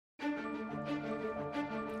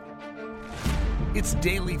It's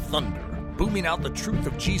Daily Thunder, booming out the truth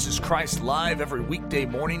of Jesus Christ live every weekday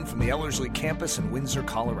morning from the Ellerslie campus in Windsor,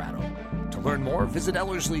 Colorado. To learn more, visit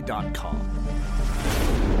Ellerslie.com.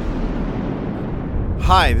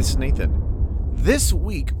 Hi, this is Nathan. This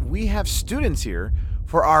week, we have students here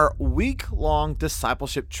for our week-long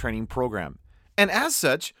discipleship training program. And as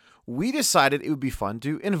such, we decided it would be fun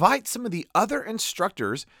to invite some of the other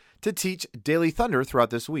instructors to teach Daily Thunder throughout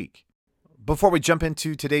this week. Before we jump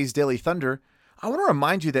into today's Daily Thunder, I want to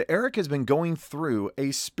remind you that Eric has been going through a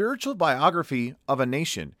spiritual biography of a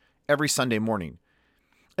nation every Sunday morning.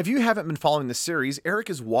 If you haven't been following the series, Eric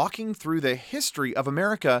is walking through the history of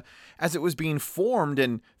America as it was being formed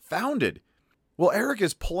and founded. Well, Eric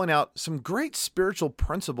is pulling out some great spiritual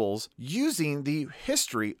principles using the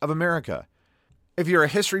history of America. If you're a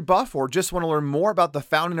history buff or just want to learn more about the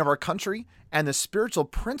founding of our country and the spiritual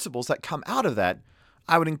principles that come out of that,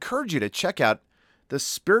 I would encourage you to check out The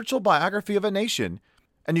Spiritual Biography of a Nation,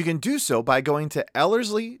 and you can do so by going to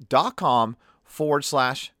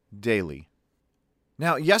ellerslie.com/daily.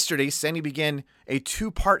 Now, yesterday, Sandi began a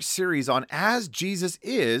 2-part series on As Jesus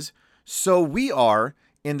Is, So We Are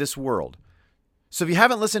in This World. So if you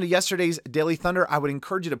haven't listened to yesterday's Daily Thunder, I would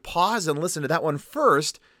encourage you to pause and listen to that one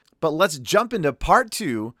first, but let's jump into part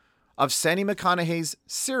 2 of Sandi McConnaughey's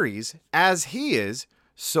series, As He Is,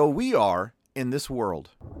 So We Are in This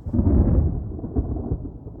World.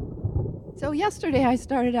 So yesterday I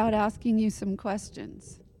started out asking you some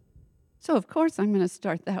questions. So of course I'm going to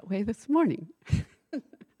start that way this morning.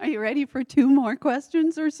 Are you ready for 2 more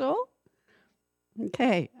questions or so?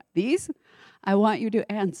 Okay, these I want you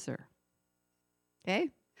to answer. Okay,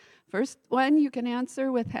 first one you can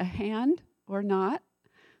answer with a hand or not.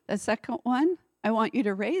 The second one, I want you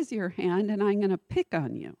to raise your hand and I'm going to pick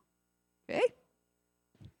on you. Okay?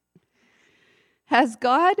 Has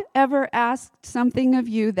God ever asked something of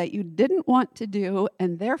you that you didn't want to do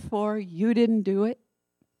and therefore you didn't do it?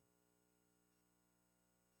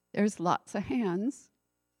 There's lots of hands.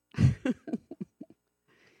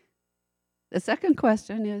 The second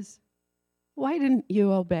question is, why didn't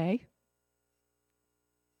you obey?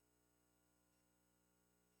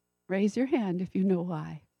 Raise your hand if you know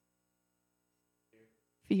why.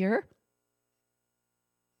 Fear.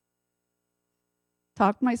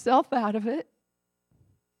 Talk myself out of it.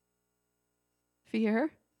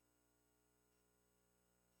 Fear.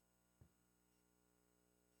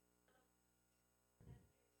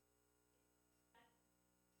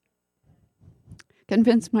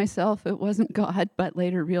 Convinced myself it wasn't God, but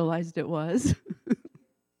later realized it was.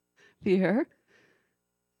 Fear.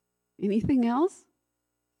 Anything else?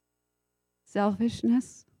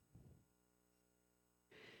 Selfishness.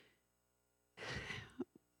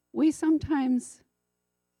 We sometimes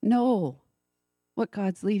know what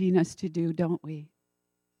God's leading us to do, don't we?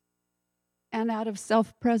 And out of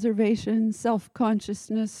self-preservation,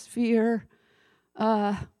 self-consciousness, fear,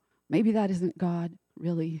 maybe that isn't God,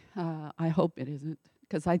 really. I hope it isn't,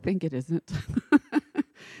 because I think it isn't.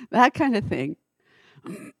 That kind of thing.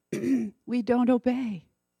 We don't obey.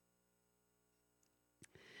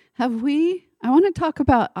 I want to talk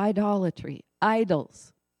about idolatry,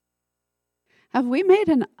 idols. Have we made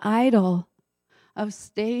an idol of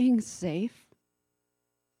staying safe?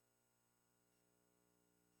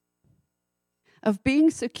 Of being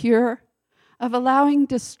secure? Of allowing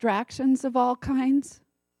distractions of all kinds?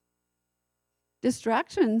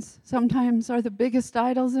 Distractions sometimes are the biggest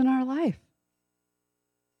idols in our life.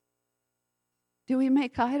 Do we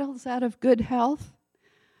make idols out of good health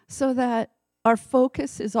so that our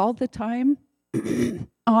focus is all the time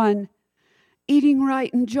on eating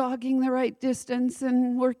right and jogging the right distance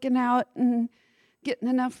and working out and getting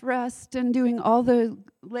enough rest and doing all the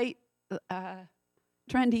late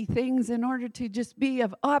trendy things in order to just be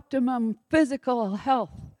of optimum physical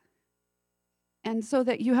health? And so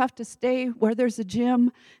that you have to stay where there's a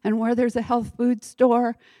gym and where there's a health food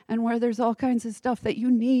store and where there's all kinds of stuff that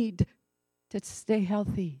you need to stay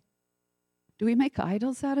healthy. Do we make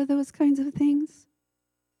idols out of those kinds of things?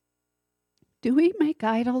 Do we make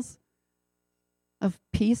idols of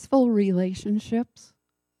peaceful relationships?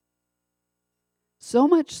 So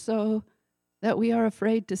much so that we are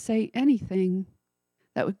afraid to say anything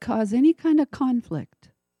that would cause any kind of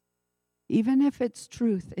conflict. Even if it's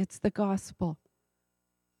truth, it's the gospel.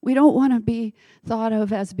 We don't want to be thought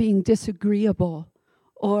of as being disagreeable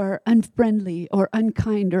or unfriendly or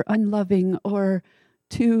unkind or unloving or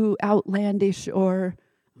too outlandish or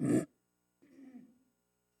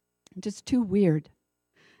just too weird.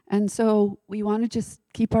 And so we want to just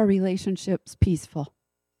keep our relationships peaceful.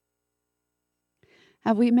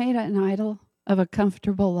 Have we made an idol of a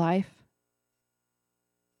comfortable life?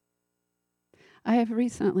 I have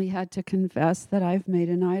recently had to confess that I've made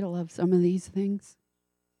an idol of some of these things.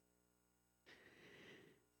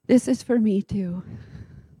 This is for me too.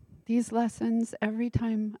 These lessons, every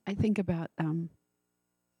time I think about them,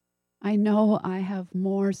 I know I have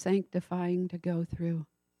more sanctifying to go through.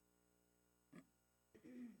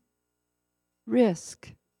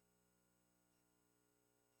 Risk.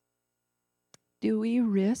 Do we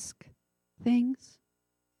risk things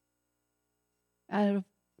out of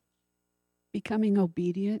becoming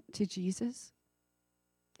obedient to Jesus?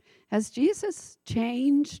 Has Jesus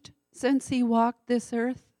changed since he walked this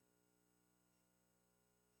earth?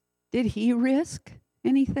 Did he risk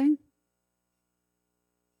anything?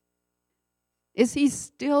 Is he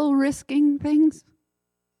still risking things?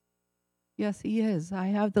 Yes, he is. I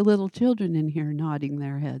have the little children in here nodding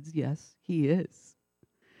their heads. Yes, he is.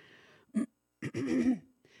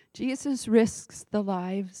 Jesus risks the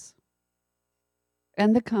lives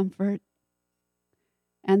and the comfort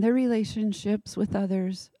and the relationships with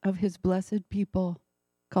others of his blessed people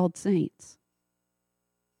called saints.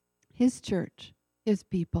 His church, his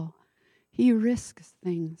people. He risks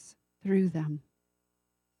things through them.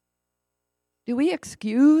 Do we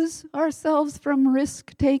excuse ourselves from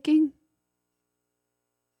risk-taking? Do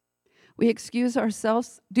we excuse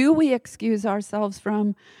ourselves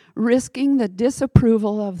from risking the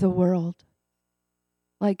disapproval of the world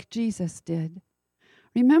like Jesus did?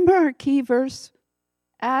 Remember our key verse?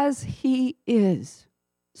 As he is,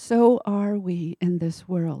 so are we in this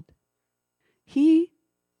world. He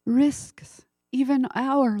risks even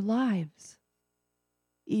our lives,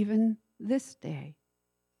 even this day.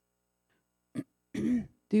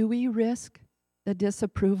 Do we risk the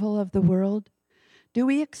disapproval of the world? Do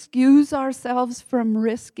we excuse ourselves from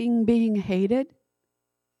risking being hated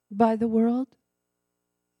by the world?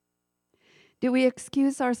 Do we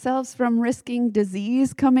excuse ourselves from risking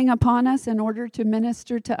disease coming upon us in order to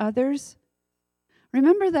minister to others?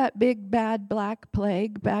 Remember that big bad black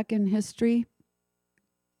plague back in history?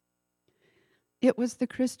 It was the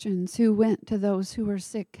Christians who went to those who were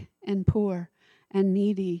sick and poor and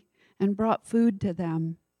needy and brought food to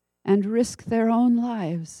them and risked their own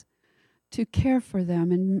lives to care for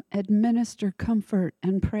them and administer comfort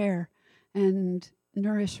and prayer and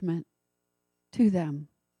nourishment to them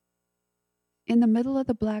in the middle of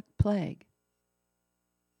the Black Plague.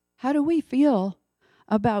 How do we feel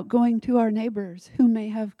about going to our neighbors who may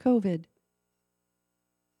have COVID,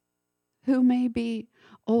 who may be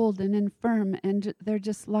old and infirm and they're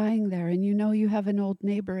just lying there, and you know you have an old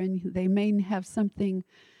neighbor and they may have something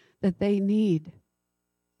that they need?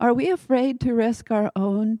 Are we afraid to risk our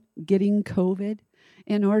own getting COVID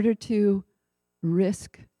in order to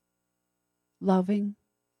risk loving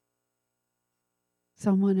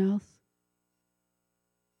someone else?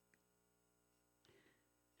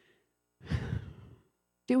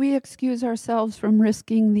 Do we excuse ourselves from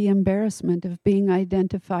risking the embarrassment of being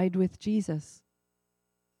identified with Jesus?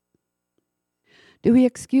 Do we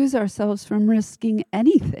excuse ourselves from risking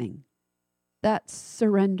anything that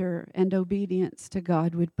surrender and obedience to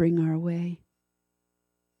God would bring our way?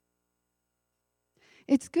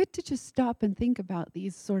 It's good to just stop and think about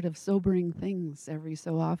these sort of sobering things every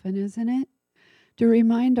so often, isn't it? To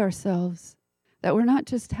remind ourselves that we're not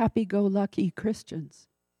just happy-go-lucky Christians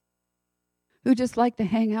who just like to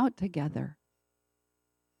hang out together.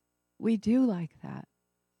 We do like that,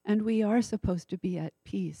 and we are supposed to be at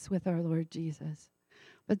peace with our Lord Jesus.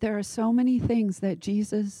 But there are so many things that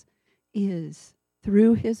Jesus is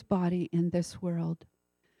through his body in this world.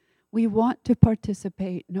 We want to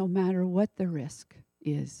participate no matter what the risk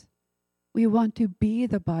is. We want to be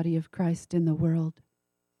the body of Christ in the world.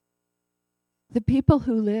 The people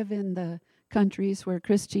who live in the countries where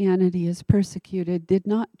Christianity is persecuted did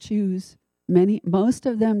not choose. Most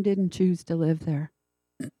of them didn't choose to live there.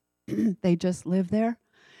 They just live there,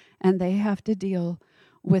 and they have to deal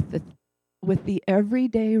with the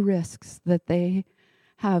everyday risks that they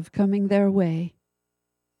have coming their way,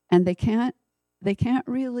 and they can't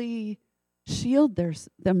really shield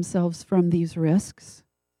themselves from these risks.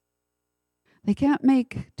 They can't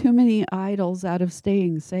make too many idols out of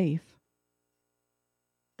staying safe.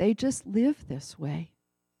 They just live this way.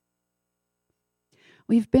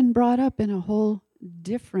 We've been brought up in a whole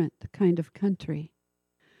different kind of country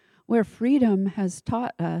where freedom has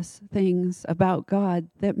taught us things about God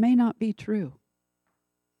that may not be true.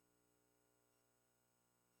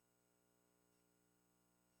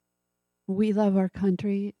 We love our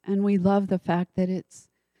country, and we love the fact that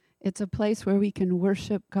it's a place where we can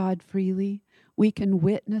worship God freely, we can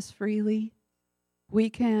witness freely, we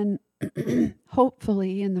can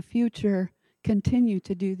hopefully in the future continue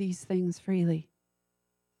to do these things freely.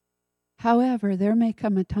 However, there may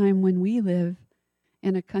come a time when we live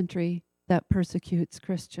in a country that persecutes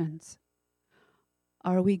Christians.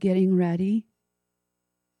 Are we getting ready?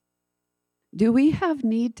 Do we have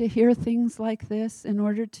need to hear things like this in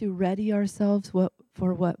order to ready ourselves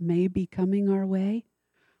for what may be coming our way?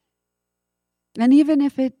 And even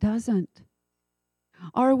if it doesn't,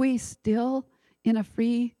 are we still in a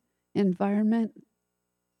free environment,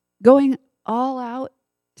 going all out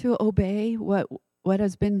to obey what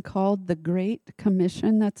has been called the Great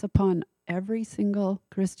Commission that's upon every single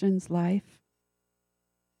Christian's life?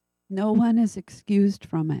 No one is excused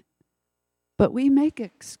from it. But we make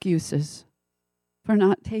excuses for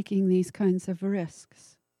not taking these kinds of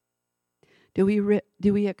risks. Do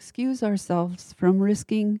we excuse ourselves from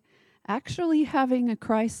risking actually having a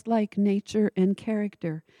Christ-like nature and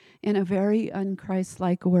character in a very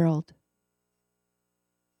un-Christ-like world?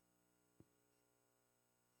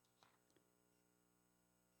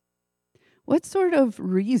 What sort of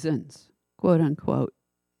reasons, quote unquote,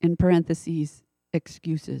 in parentheses,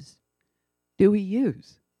 excuses, do we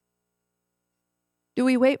use? Do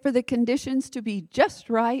we wait for the conditions to be just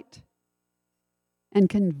right and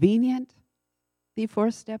convenient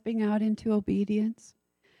before stepping out into obedience?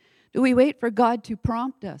 Do we wait for God to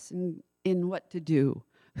prompt us in what to do,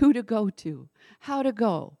 who to go to, how to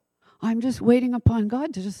go? I'm just waiting upon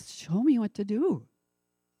God to just show me what to do,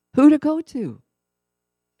 who to go to.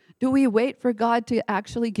 Do we wait for God to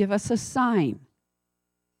actually give us a sign?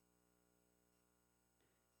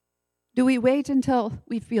 Do we wait until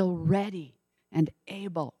we feel ready and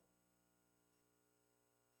able?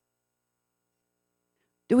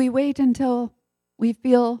 Do we wait until we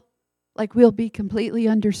feel like we'll be completely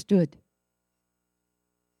understood?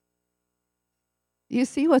 You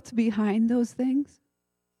see what's behind those things?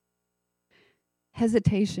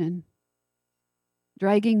 Hesitation,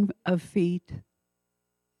 dragging of feet,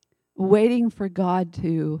 waiting for God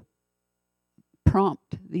to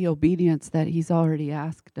prompt the obedience that He's already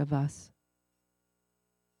asked of us.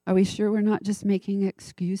 Are we sure we're not just making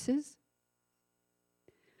excuses?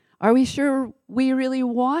 Are we sure we really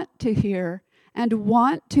want to hear and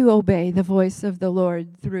want to obey the voice of the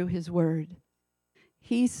Lord through His word?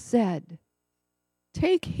 He said,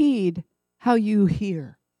 "Take heed how you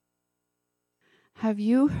hear." Have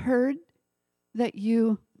you heard that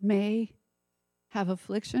you may have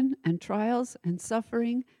affliction and trials and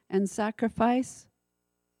suffering and sacrifice?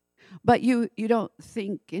 But you don't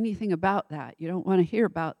think anything about that. You don't want to hear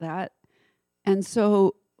about that. And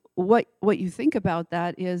so what you think about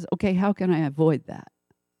that is, okay, how can I avoid that?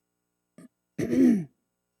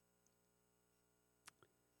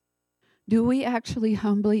 Do we actually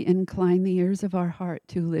humbly incline the ears of our heart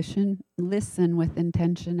to listen with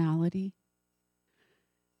intentionality?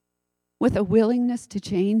 With a willingness to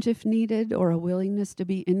change if needed, or a willingness to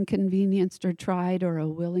be inconvenienced or tried, or a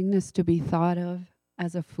willingness to be thought of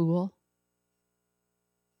as a fool?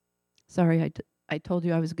 Sorry, I told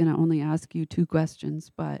you I was going to only ask you 2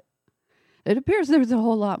 questions, but it appears there's a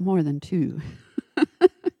whole lot more than 2.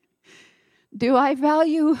 Do I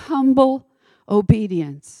value humble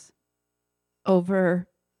obedience over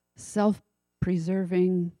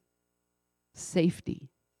self-preserving safety?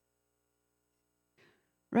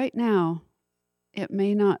 Right now, it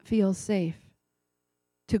may not feel safe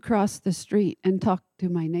to cross the street and talk to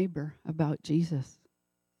my neighbor about Jesus.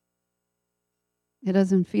 It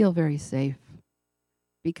doesn't feel very safe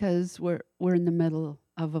because we're in the middle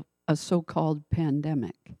of a so-called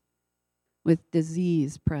pandemic with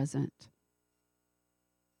disease present.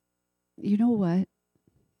 You know what?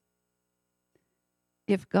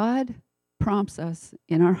 If God prompts us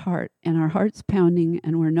in our heart, and our heart's pounding,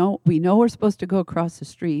 and we know we're supposed to go across the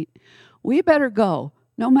street, we better go,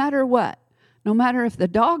 no matter what. No matter if the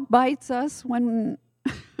dog bites us when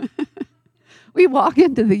we walk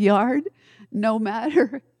into the yard, no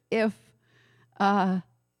matter if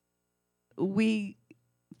we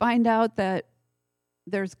find out that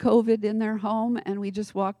there's COVID in their home and we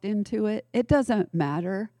just walked into it, it doesn't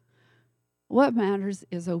matter. What matters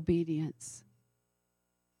is obedience.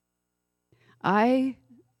 I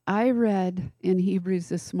read in Hebrews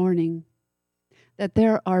this morning that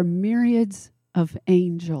there are myriads of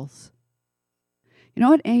angels. You know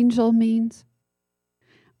what angel means?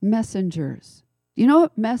 Messengers. You know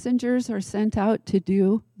what messengers are sent out to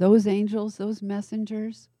do? Those angels, those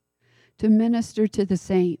messengers, to minister to the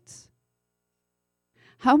saints.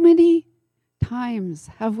 How many times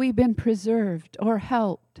have we been preserved or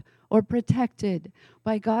helped or protected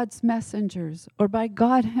by God's messengers or by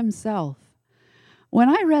God Himself? When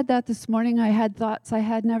I read that this morning, I had thoughts I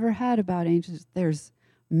had never had about angels. There's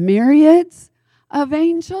myriads of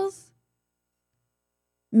angels.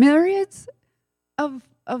 myriads of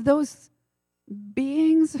those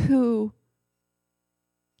beings who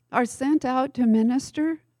are sent out to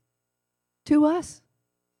minister to us.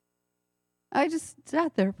 I just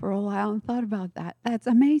sat there for a while and thought about that. That's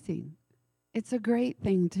amazing. It's a great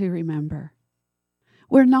thing to remember.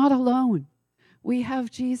 We're not alone. We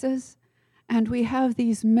have Jesus, and we have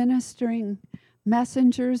these ministering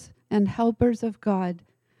messengers and helpers of God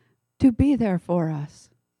to be there for us.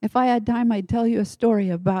 If I had time, I'd tell you a story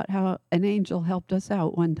about how an angel helped us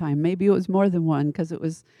out one time. Maybe it was more than one, because it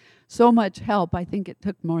was so much help, I think it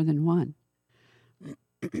took more than one.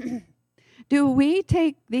 Do we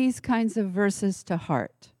take these kinds of verses to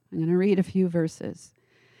heart? I'm going to read a few verses.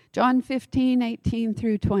 John 15:18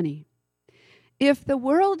 through 20. If the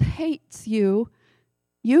world hates you,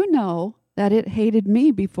 you know that it hated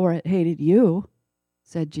me before it hated you,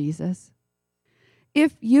 said Jesus.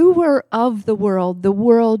 If you were of the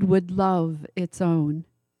world would love its own.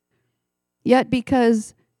 Yet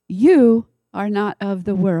because you are not of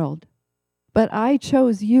the world, but I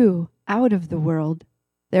chose you out of the world,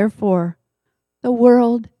 therefore the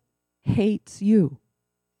world hates you.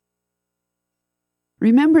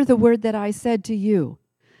 Remember the word that I said to you.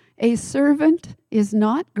 A servant is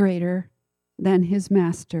not greater than his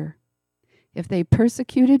master. If they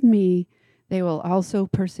persecuted me, they will also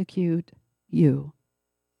persecute you.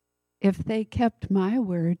 If they kept my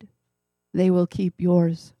word, they will keep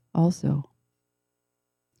yours also.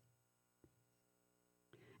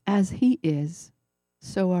 As he is,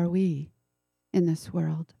 so are we in this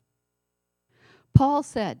world. Paul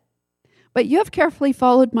said, but you have carefully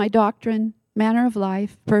followed my doctrine, manner of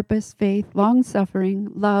life, purpose, faith, long-suffering,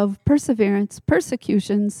 love, perseverance,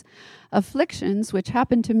 persecutions, afflictions, which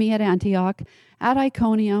happened to me at Antioch, at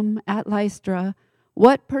Iconium, at Lystra,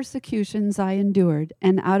 what persecutions I endured,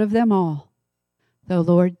 and out of them all the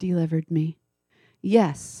Lord delivered me.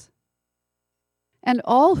 Yes, and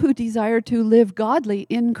all who desire to live godly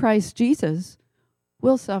in Christ Jesus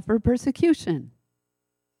will suffer persecution.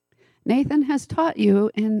 Nathan has taught you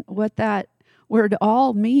in what that word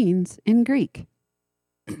all means in Greek.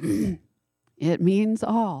 It means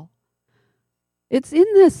all. It's in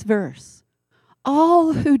this verse.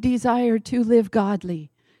 All who desire to live godly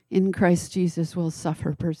in Christ Jesus will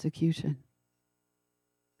suffer persecution.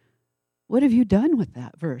 What have you done with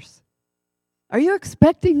that verse? Are you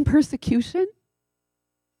expecting persecution?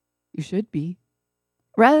 You should be,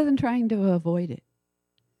 rather than trying to avoid it.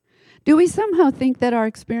 Do we somehow think that our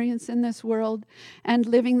experience in this world and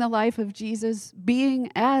living the life of Jesus, being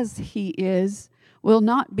as he is, will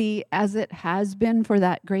not be as it has been for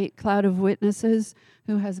that great cloud of witnesses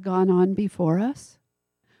who has gone on before us?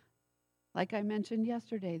 Like I mentioned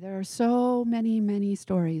yesterday, there are so many, many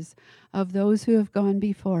stories of those who have gone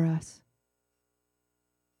before us,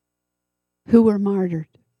 who were martyred,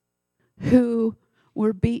 who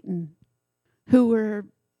were beaten, who were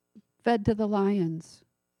fed to the lions,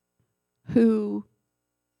 who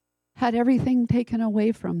had everything taken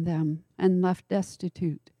away from them and left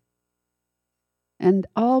destitute, and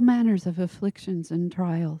all manners of afflictions and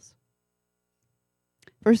trials.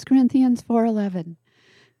 1 Corinthians 4:11.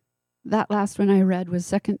 That last one I read was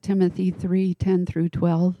 2 Timothy 3:10 through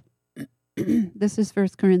 12. This is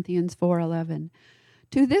 1 Corinthians 4:11.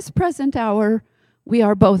 To this present hour we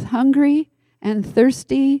are both hungry and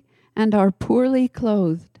thirsty and are poorly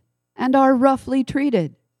clothed and are roughly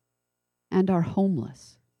treated and are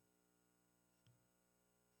homeless.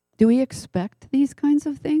 Do we expect these kinds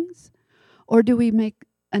of things? Or do we make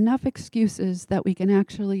enough excuses that we can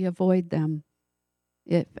actually avoid them,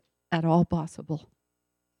 if at all possible?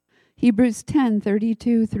 Hebrews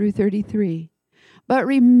 10:32 through 33. But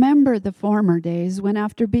remember the former days when,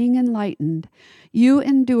 after being enlightened, you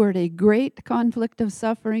endured a great conflict of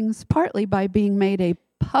sufferings, partly by being made a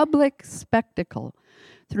public spectacle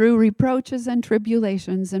through reproaches and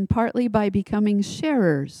tribulations, and partly by becoming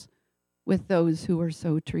sharers with those who were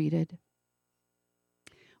so treated.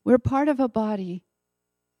 We're part of a body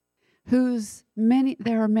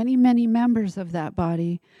there are many, many members of that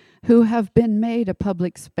body who have been made a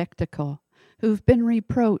public spectacle, who've been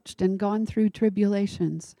reproached and gone through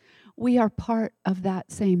tribulations. We are part of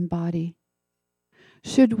that same body.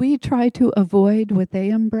 Should we try to avoid what they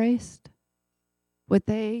embraced, what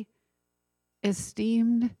they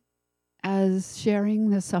esteemed as sharing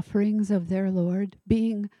the sufferings of their Lord,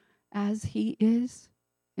 being as he is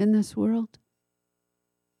in this world?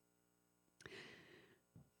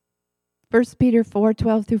 1 Peter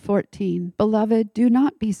 4:12 through 14. Beloved, do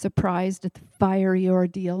not be surprised at the fiery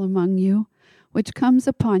ordeal among you, which comes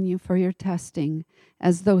upon you for your testing,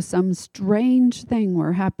 as though some strange thing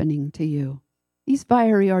were happening to you. these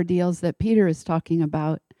fiery ordeals that Peter is talking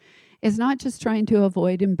about is not just trying to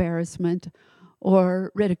avoid embarrassment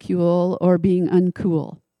or ridicule or being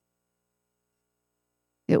uncool.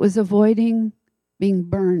 It was avoiding being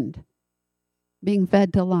burned, being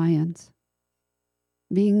fed to lions,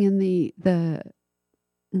 being in the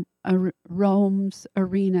Rome's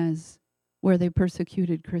arenas where they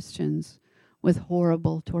persecuted Christians with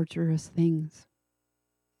horrible, torturous things.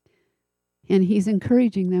 And he's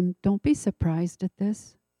encouraging them, don't be surprised at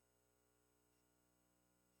this.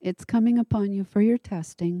 It's coming upon you for your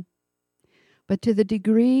testing. But to the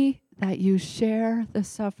degree that you share the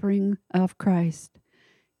suffering of Christ,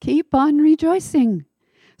 keep on rejoicing,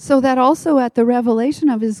 so that also at the revelation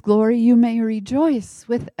of his glory you may rejoice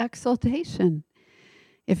with exultation.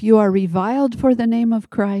 If you are reviled for the name of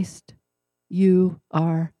Christ, you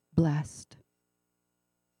are blessed.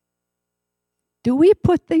 Do we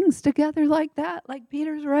put things together like that, like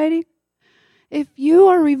Peter's writing? If you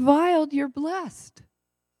are reviled, you're blessed.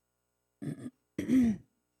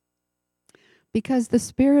 Because the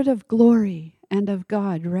Spirit of glory and of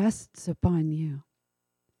God rests upon you.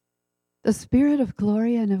 The Spirit of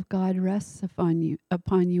glory and of God rests upon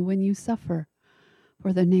you when you suffer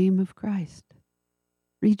for the name of Christ.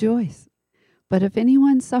 Rejoice. But if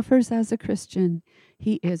anyone suffers as a Christian,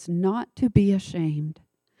 he is not to be ashamed,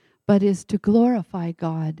 but is to glorify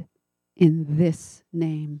God in this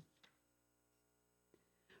name.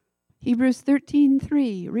 Hebrews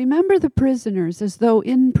 13:3, remember the prisoners as though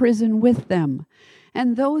in prison with them,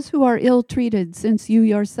 and those who are ill-treated, since you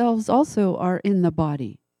yourselves also are in the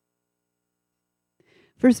body.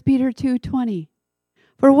 1 Peter 2:20,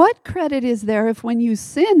 for what credit is there if when you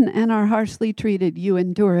sin and are harshly treated, you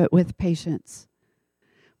endure it with patience?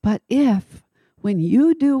 But if, when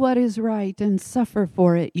you do what is right and suffer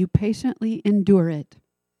for it, you patiently endure it,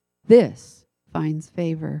 this finds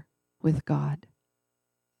favor with God.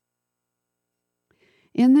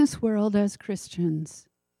 In this world as Christians,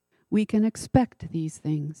 we can expect these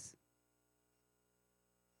things.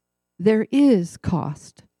 There is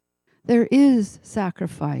cost. There is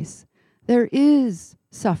sacrifice. There is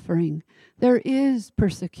suffering. There is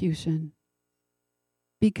persecution.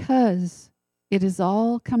 Because it is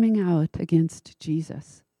all coming out against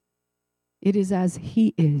Jesus. It is as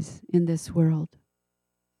he is in this world.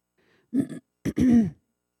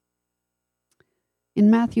 In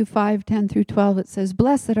Matthew 5:10-12, it says,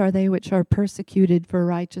 blessed are they which are persecuted for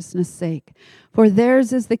righteousness' sake, for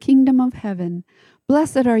theirs is the kingdom of heaven.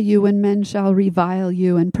 Blessed are you when men shall revile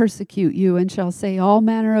you and persecute you and shall say all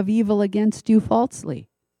manner of evil against you falsely,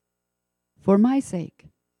 for my sake.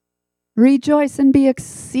 Rejoice and be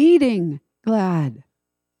exceeding glad,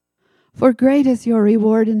 for great is your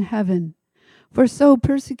reward in heaven. For so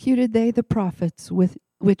persecuted they the prophets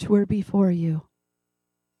which were before you.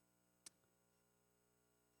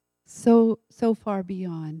 So far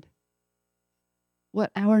beyond what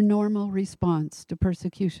our normal response to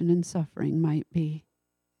persecution and suffering might be.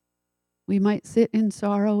 We might sit in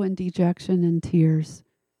sorrow and dejection and tears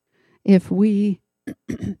if we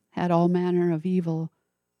had all manner of evil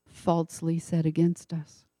falsely said against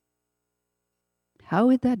us. How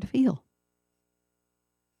would that feel?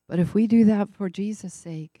 But if we do that for Jesus'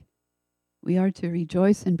 sake, we are to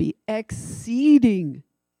rejoice and be exceeding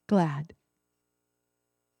glad.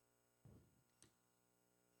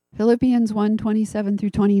 Philippians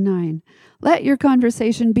 1:27-29. Let your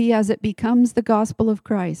conversation be as it becomes the gospel of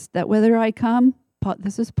Christ, that whether I come,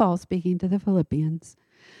 this is Paul speaking to the Philippians,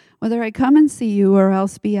 whether I come and see you or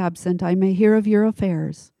else be absent, I may hear of your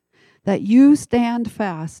affairs, that you stand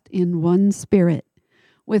fast in one spirit,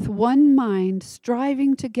 with one mind,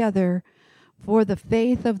 striving together for the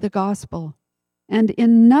faith of the gospel, and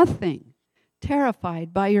in nothing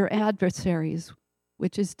terrified by your adversaries,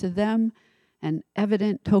 which is to them an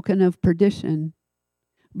evident token of perdition,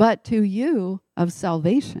 but to you of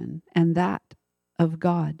salvation, and that of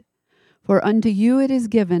God. For unto you it is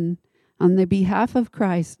given on the behalf of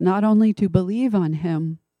Christ not only to believe on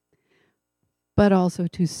him, but also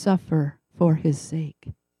to suffer for his sake.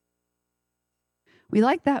 We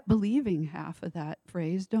like that believing half of that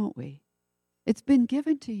phrase, don't we? It's been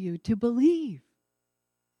given to you to believe,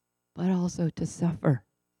 but also to suffer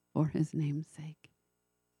for his name's sake.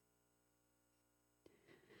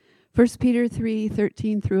 1 Peter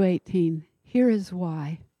 3:13-18. Here is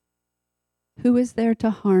why. Who is there to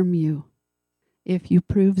harm you if you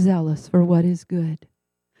prove zealous for what is good?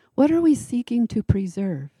 What are we seeking to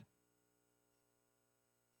preserve?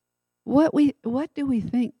 What do we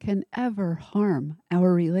think can ever harm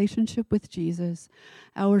our relationship with Jesus,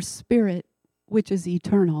 our spirit, which is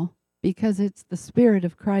eternal, because it's the Spirit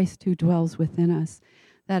of Christ who dwells within us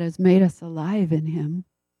that has made us alive in him,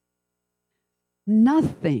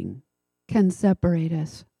 nothing can separate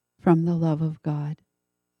us from the love of God.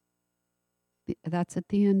 That's at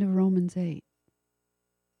the end of Romans 8.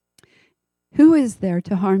 Who is there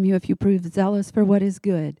to harm you if you prove zealous for what is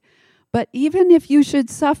good? But even if you should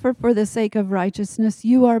suffer for the sake of righteousness,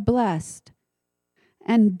 you are blessed.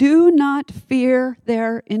 And do not fear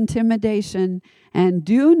their intimidation, and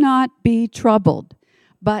do not be troubled,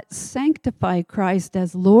 but sanctify Christ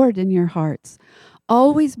as Lord in your hearts,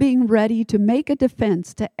 always being ready to make a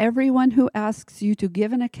defense to everyone who asks you to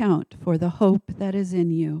give an account for the hope that is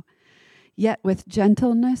in you, yet with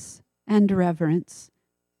gentleness and reverence.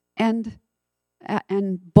 And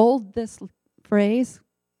bold this phrase,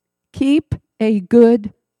 keep a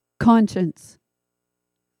good conscience,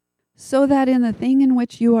 so that in the thing in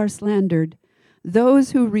which you are slandered,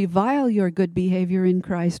 those who revile your good behavior in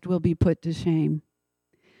Christ will be put to shame.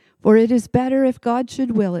 For it is better, if God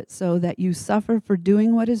should will it so, that you suffer for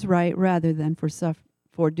doing what is right rather than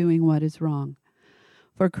for doing what is wrong.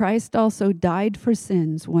 For Christ also died for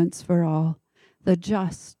sins once for all, the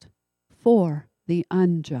just for the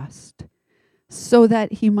unjust, so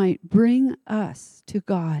that he might bring us to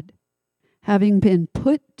God, having been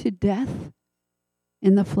put to death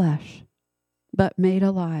in the flesh, but made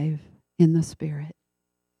alive in the Spirit.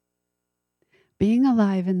 Being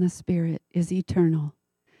alive in the Spirit is eternal,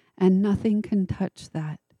 and nothing can touch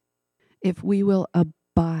that if we will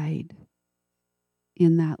abide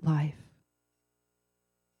in that life.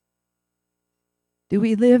 Do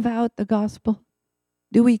we live out the gospel?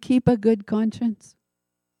 Do we keep a good conscience?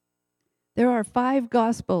 There are 5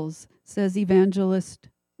 gospels, says evangelist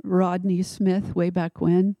Rodney Smith way back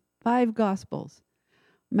when. 5 gospels: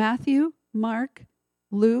 Matthew, Mark,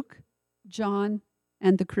 Luke, John,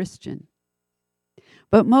 and the Christian.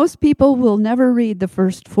 But most people will never read the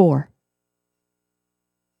first 4.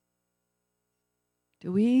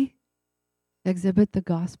 Do we exhibit the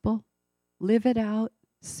gospel? Live it out,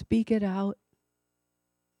 speak it out,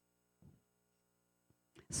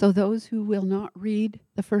 so those who will not read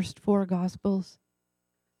the first 4 Gospels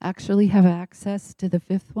actually have access to the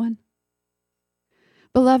 5th one?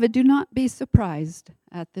 Beloved, do not be surprised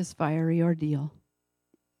at this fiery ordeal.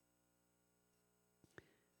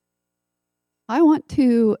 I want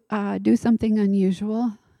to do something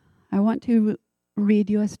unusual. I want to read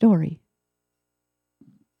you a story.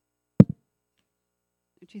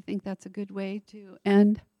 Don't you think that's a good way to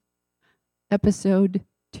end episode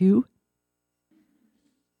 2?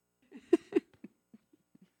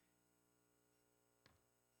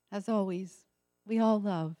 As always, we all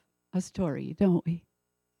love a story, don't we?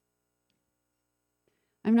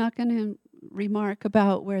 I'm not going to remark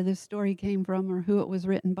about where this story came from or who it was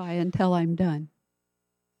written by until I'm done.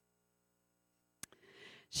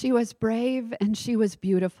 She was brave and she was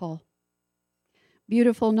beautiful.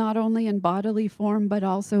 Beautiful not only in bodily form, but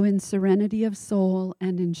also in serenity of soul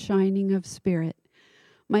and in shining of spirit.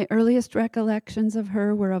 My earliest recollections of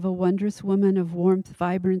her were of a wondrous woman of warmth,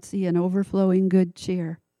 vibrancy, and overflowing good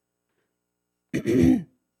cheer.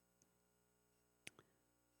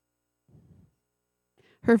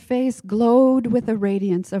 Her face glowed with a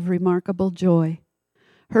radiance of remarkable joy.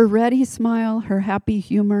 Her ready smile, her happy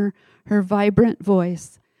humor, her vibrant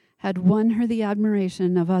voice had won her the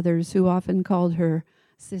admiration of others who often called her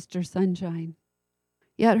Sister Sunshine.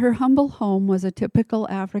 Yet her humble home was a typical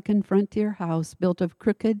African frontier house built of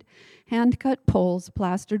crooked, hand-cut poles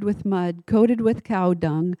plastered with mud, coated with cow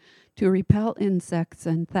dung to repel insects,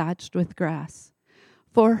 and thatched with grass.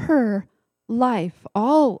 For her, life,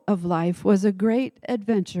 all of life, was a great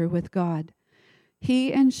adventure with God.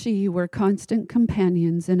 He and she were constant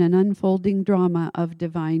companions in an unfolding drama of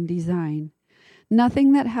divine design.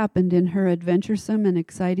 Nothing that happened in her adventuresome and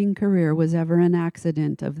exciting career was ever an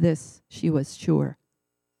accident. Of this she was sure.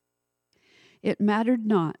 It mattered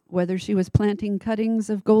not whether she was planting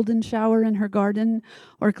cuttings of golden shower in her garden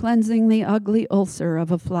or cleansing the ugly ulcer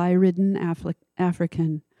of a fly-ridden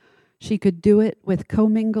African. She could do it with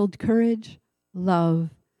commingled courage,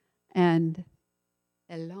 love, and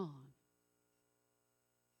elan.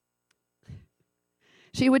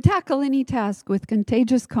 She would tackle any task with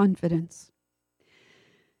contagious confidence.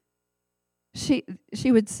 She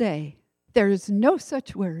would say, "There is no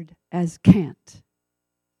such word as can't.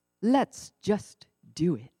 Let's just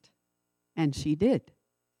do it." And she did.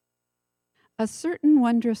 A certain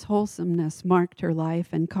wondrous wholesomeness marked her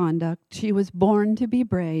life and conduct. She was born to be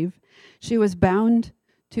brave. She was bound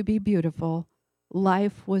to be beautiful.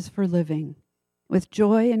 Life was for living. With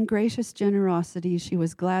joy and gracious generosity, she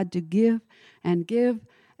was glad to give and give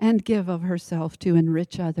and give of herself to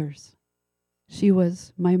enrich others. She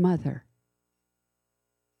was my mother.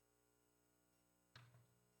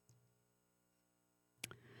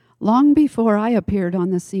 Long before I appeared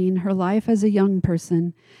on the scene, her life as a young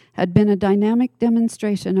person had been a dynamic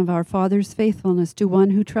demonstration of our Father's faithfulness to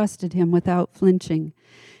one who trusted him without flinching.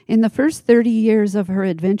 In the first 30 years of her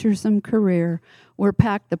adventuresome career were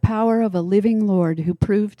packed the power of a living Lord who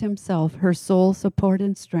proved himself her sole support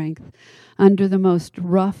and strength under the most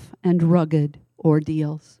rough and rugged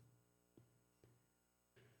ordeals.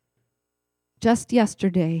 Just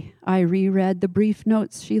yesterday, I reread the brief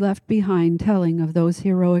notes she left behind telling of those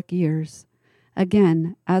heroic years.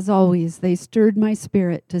 Again, as always, they stirred my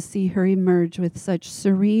spirit to see her emerge with such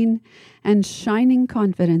serene and shining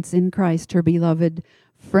confidence in Christ, her beloved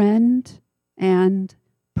friend and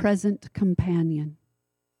present companion.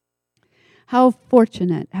 How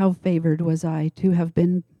fortunate, how favored was I to have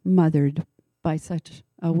been mothered by such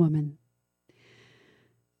a woman.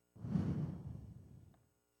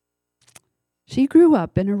 She grew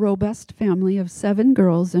up in a robust family of 7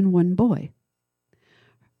 girls and 1 boy.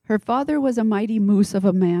 Her father was a mighty moose of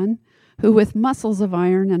a man who, with muscles of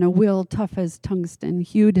iron and a will tough as tungsten,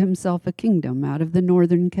 hewed himself a kingdom out of the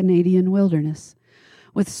northern Canadian wilderness.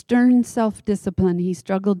 With stern self-discipline, he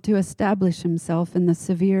struggled to establish himself in the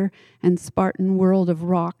severe and Spartan world of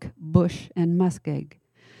rock, bush, and muskeg.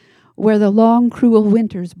 Where the long, cruel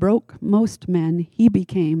winters broke most men, he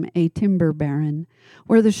became a timber baron.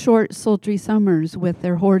 Where the short, sultry summers with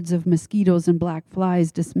their hordes of mosquitoes and black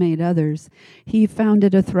flies dismayed others, he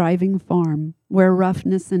founded a thriving farm. Where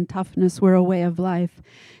roughness and toughness were a way of life,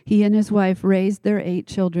 he and his wife raised their 8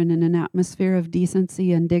 children in an atmosphere of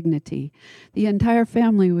decency and dignity. The entire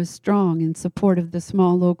family was strong in support of the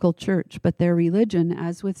small local church, but their religion,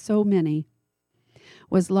 as with so many,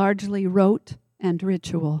 was largely rote and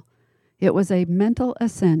ritual. It was a mental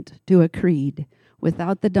assent to a creed,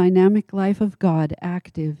 without the dynamic life of God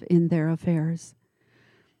active in their affairs.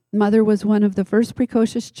 Mother was one of the first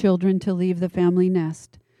precocious children to leave the family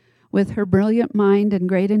nest. With her brilliant mind and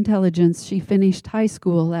great intelligence, she finished high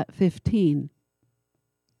school at 15.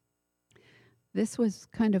 This was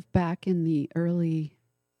kind of back in the early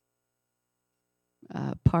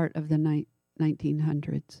part of the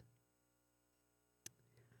 1900s.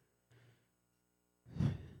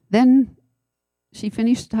 Then she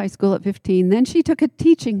finished high school at 15. Then she took a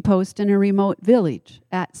teaching post in a remote village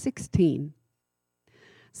at 16.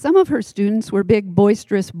 Some of her students were big,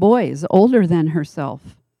 boisterous boys, older than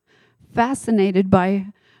herself. Fascinated by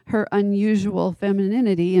her unusual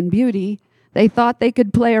femininity and beauty, they thought they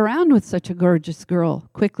could play around with such a gorgeous girl.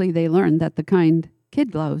 Quickly they learned that the kind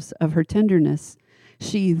kid gloves of her tenderness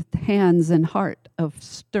sheathed hands and heart of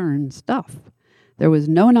stern stuff. There was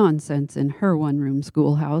no nonsense in her one-room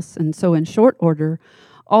schoolhouse, and so in short order,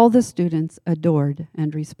 all the students adored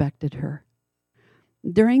and respected her.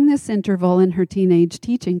 During this interval in her teenage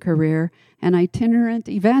teaching career, an itinerant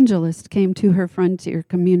evangelist came to her frontier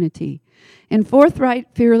community. In forthright,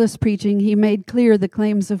 fearless preaching, he made clear the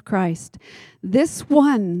claims of Christ. This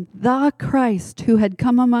one, the Christ, who had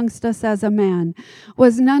come amongst us as a man,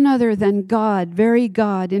 was none other than God, very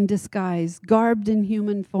God in disguise, garbed in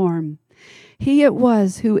human form. He it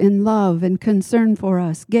was who, in love and concern for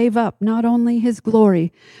us, gave up not only his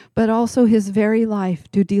glory, but also his very life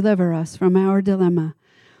to deliver us from our dilemma.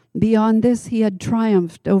 Beyond this, he had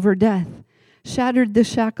triumphed over death, shattered the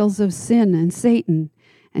shackles of sin and Satan,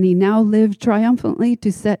 and he now lived triumphantly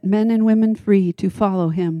to set men and women free to follow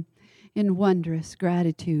him in wondrous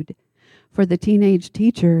gratitude. For the teenage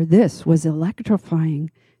teacher, this was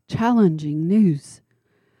electrifying, challenging news.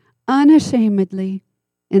 Unashamedly,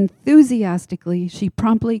 enthusiastically, she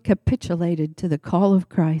promptly capitulated to the call of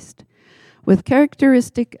Christ. With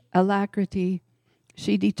characteristic alacrity,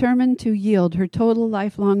 she determined to yield her total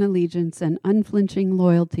lifelong allegiance and unflinching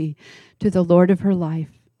loyalty to the Lord of her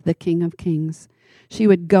life, the King of Kings. She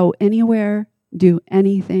would go anywhere, do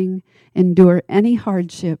anything, endure any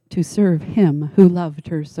hardship to serve him who loved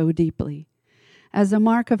her so deeply. As a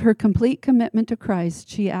mark of her complete commitment to Christ,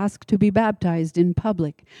 she asked to be baptized in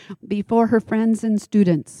public before her friends and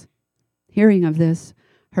students. Hearing of this,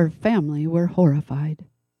 her family were horrified.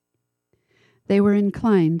 They were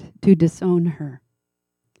inclined to disown her.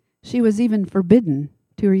 She was even forbidden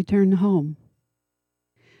to return home.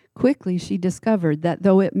 Quickly she discovered that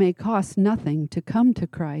though it may cost nothing to come to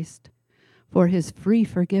Christ for his free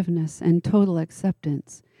forgiveness and total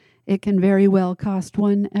acceptance, it can very well cost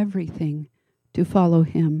one everything to follow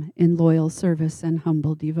him in loyal service and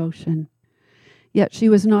humble devotion. Yet she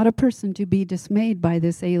was not a person to be dismayed by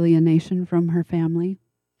this alienation from her family.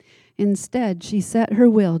 Instead, she set her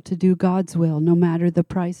will to do God's will, no matter the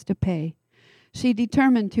price to pay. She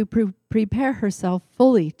determined to prepare herself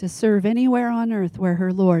fully to serve anywhere on earth where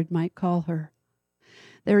her Lord might call her.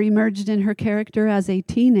 There emerged in her character as a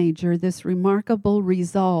teenager this remarkable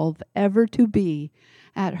resolve ever to be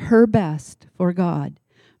at her best for God,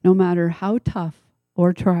 no matter how tough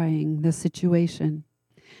or trying the situation.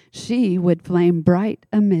 She would flame bright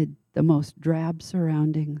amid the most drab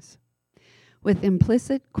surroundings. With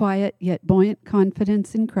implicit, quiet, yet buoyant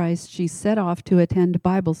confidence in Christ, she set off to attend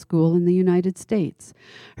Bible school in the United States.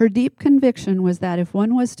 Her deep conviction was that if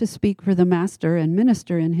one was to speak for the Master and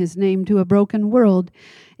minister in his name to a broken world,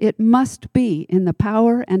 it must be in the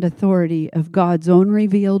power and authority of God's own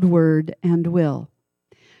revealed word and will.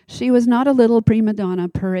 She was not a little prima donna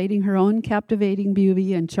parading her own captivating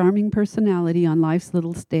beauty and charming personality on life's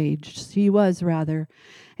little stage. She was, rather,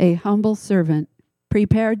 a humble servant,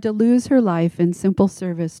 prepared to lose her life in simple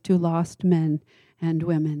service to lost men and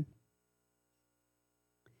women.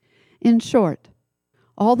 In short,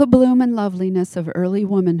 all the bloom and loveliness of early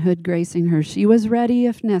womanhood gracing her, she was ready,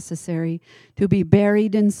 if necessary, to be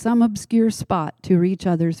buried in some obscure spot to reach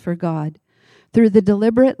others for God. Through the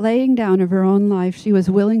deliberate laying down of her own life, she was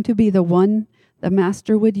willing to be the one the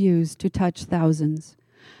Master would use to touch thousands.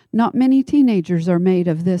 Not many teenagers are made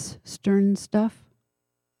of this stern stuff.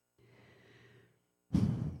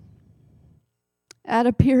 At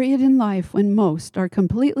a period in life when most are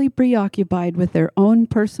completely preoccupied with their own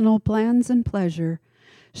personal plans and pleasure,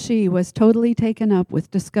 she was totally taken up with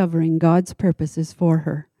discovering God's purposes for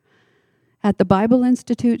her. At the Bible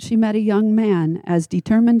Institute, she met a young man as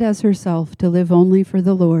determined as herself to live only for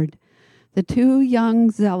the Lord. The two young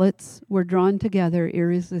zealots were drawn together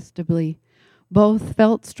irresistibly. Both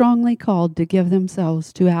felt strongly called to give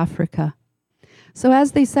themselves to Africa. So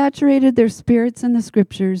as they saturated their spirits in the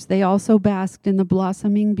scriptures, they also basked in the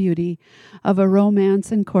blossoming beauty of a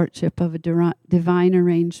romance and courtship of a divine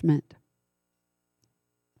arrangement.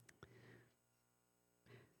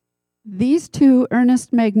 These two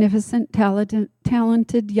earnest, magnificent,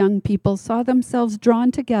 talented young people saw themselves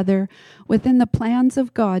drawn together within the plans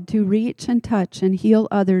of God to reach and touch and heal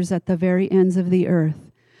others at the very ends of the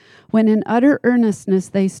earth. When in utter earnestness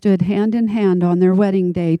they stood hand in hand on their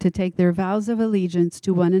wedding day to take their vows of allegiance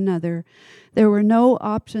to one another, there were no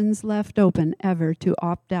options left open ever to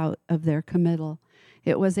opt out of their committal.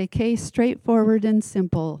 It was a case straightforward and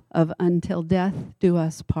simple of until death do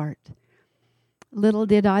us part. Little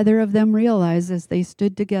did either of them realize as they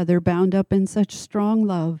stood together bound up in such strong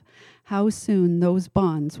love, how soon those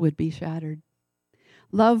bonds would be shattered.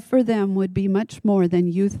 Love for them would be much more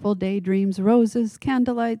than youthful daydreams, roses,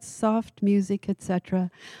 candlelights, soft music,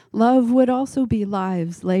 etc. Love would also be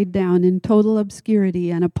lives laid down in total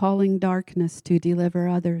obscurity and appalling darkness to deliver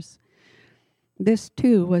others. This,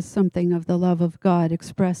 too, was something of the love of God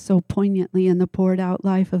expressed so poignantly in the poured-out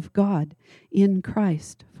life of God in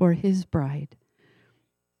Christ for his bride.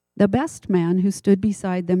 The best man who stood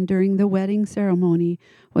beside them during the wedding ceremony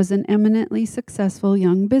was an eminently successful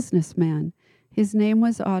young businessman. His name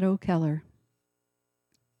was Otto Keller.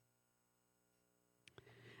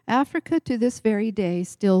 Africa to this very day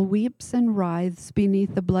still weeps and writhes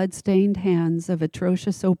beneath the blood-stained hands of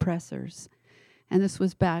atrocious oppressors. And this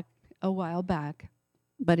was back a while back,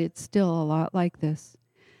 but it's still a lot like this.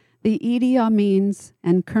 The Idi Amins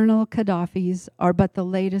and Colonel Gaddafis are but the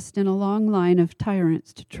latest in a long line of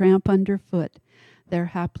tyrants to tramp underfoot their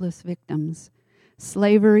hapless victims.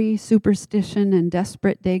 Slavery, superstition, and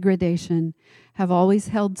desperate degradation have always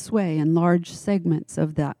held sway in large segments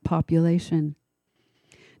of that population.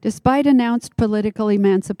 Despite announced political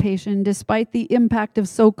emancipation, despite the impact of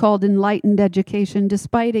so-called enlightened education,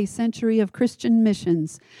 despite a century of Christian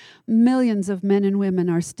missions, millions of men and women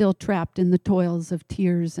are still trapped in the toils of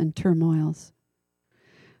tears and turmoils.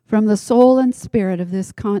 From the soul and spirit of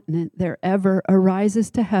this continent, there ever arises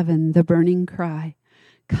to heaven the burning cry,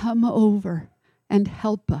 "Come over and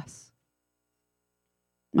help us."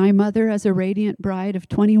 My mother, as a radiant bride of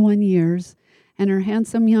 21 years, and her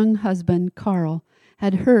handsome young husband, Carl,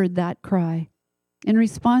 had heard that cry. In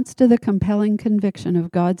response to the compelling conviction of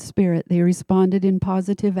God's Spirit, they responded in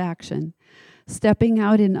positive action. Stepping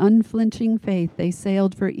out in unflinching faith, they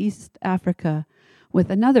sailed for East Africa with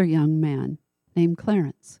another young man named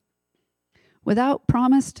Clarence. Without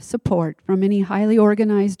promised support from any highly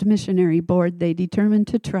organized missionary board, they determined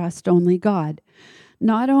to trust only God.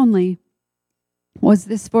 Not only was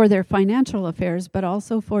this for their financial affairs, but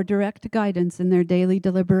also for direct guidance in their daily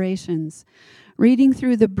deliberations. Reading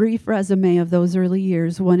through the brief resume of those early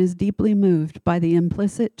years, one is deeply moved by the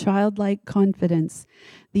implicit childlike confidence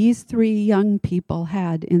these three young people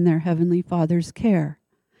had in their Heavenly Father's care.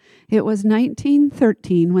 It was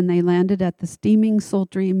 1913 when they landed at the steaming,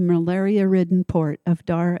 sultry, malaria-ridden port of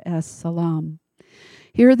Dar es Salaam.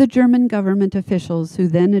 Here the German government officials, who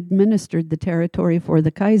then administered the territory for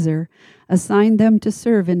the Kaiser, assigned them to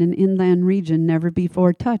serve in an inland region never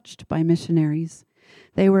before touched by missionaries.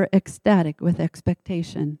 They were ecstatic with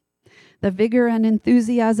expectation. The vigor and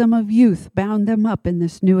enthusiasm of youth bound them up in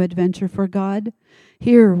this new adventure for God.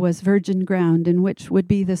 Here was virgin ground in which would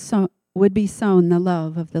be sown the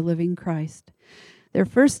love of the living Christ. Their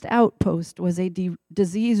first outpost was a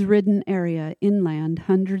disease-ridden area inland,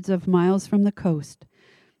 hundreds of miles from the coast.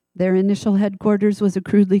 Their initial headquarters was a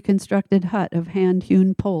crudely constructed hut of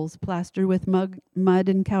hand-hewn poles plastered with mud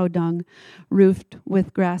and cow dung, roofed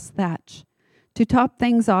with grass thatch. To top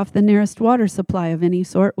things off, the nearest water supply of any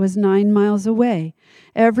sort was 9 miles away.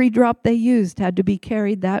 Every drop they used had to be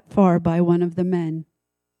carried that far by one of the men.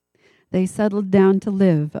 They settled down to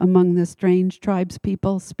live among the strange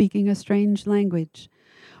tribespeople speaking a strange language.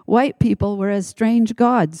 White people were as strange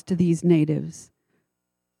gods to these natives.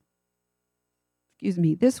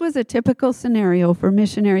 This was a typical scenario for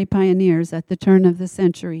missionary pioneers at the turn of the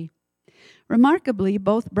century. Remarkably,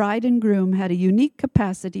 both bride and groom had a unique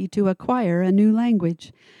capacity to acquire a new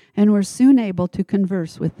language and were soon able to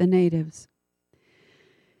converse with the natives.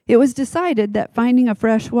 It was decided that finding a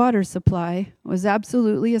fresh water supply was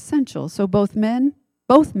absolutely essential, so both men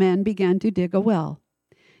began to dig a well.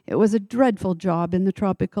 It was a dreadful job in the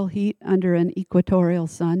tropical heat under an equatorial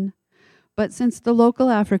sun, but since the local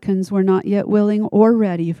Africans were not yet willing or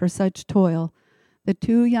ready for such toil, the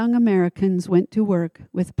two young Americans went to work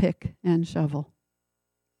with pick and shovel.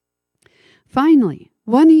 Finally,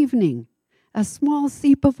 one evening, a small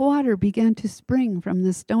seep of water began to spring from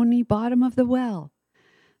the stony bottom of the well.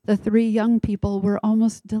 The three young people were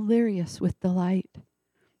almost delirious with delight.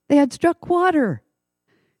 They had struck water.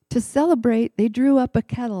 To celebrate, they drew up a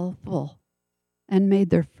kettle full and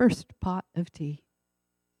made their first pot of tea.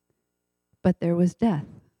 But there was death,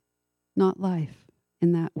 not life,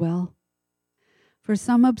 in that well. For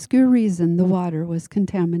some obscure reason, the water was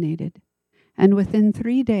contaminated, and within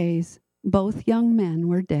 3 days, both young men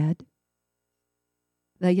were dead.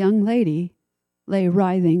 The young lady lay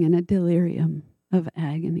writhing in a delirium of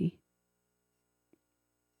agony.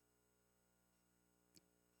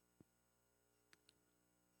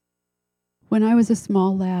 When I was a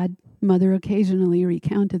small lad, Mother occasionally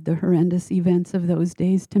recounted the horrendous events of those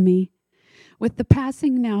days to me. With the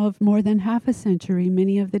passing now of more than half a century,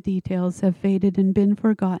 many of the details have faded and been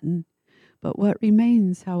forgotten. But what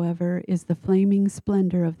remains, however, is the flaming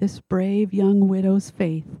splendor of this brave young widow's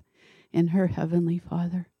faith in her heavenly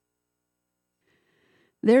Father.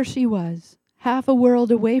 There she was, half a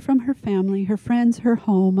world away from her family, her friends, her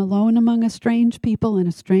home, alone among a strange people in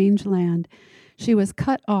a strange land. She was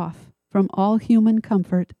cut off from all human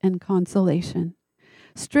comfort and consolation,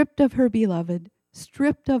 stripped of her beloved,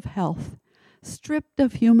 stripped of health, stripped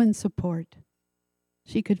of human support.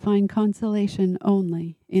 She could find consolation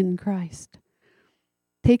only in Christ.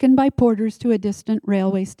 Taken by porters to a distant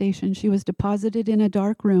railway station, she was deposited in a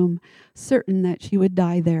dark room, certain that she would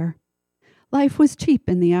die there. Life was cheap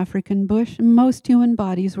in the African bush, and most human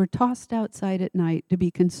bodies were tossed outside at night to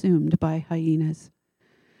be consumed by hyenas.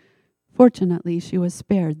 Fortunately, she was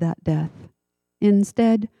spared that death.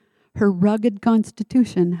 Instead, her rugged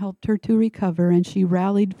constitution helped her to recover, and she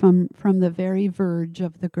rallied from the very verge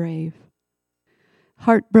of the grave.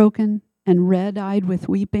 Heartbroken and red-eyed with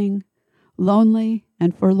weeping, lonely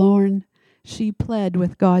and forlorn, she pled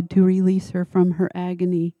with God to release her from her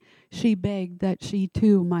agony. She begged that she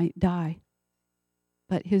too might die.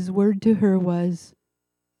 But his word to her was,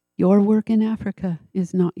 "Your work in Africa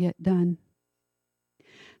is not yet done."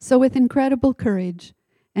 So with incredible courage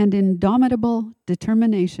and indomitable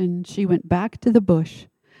determination, she went back to the bush,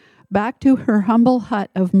 back to her humble hut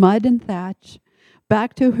of mud and thatch,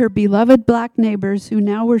 back to her beloved black neighbors who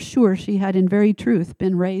now were sure she had in very truth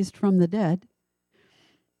been raised from the dead.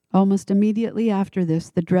 Almost immediately after this,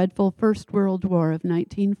 the dreadful First World War of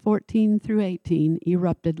 1914 through 18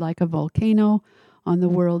 erupted like a volcano on the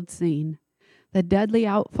world scene. The deadly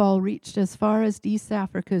outfall reached as far as East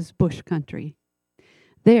Africa's bush country.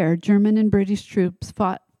 There, German and British troops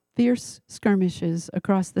fought fierce skirmishes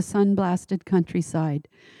across the sun-blasted countryside.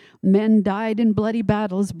 Men died in bloody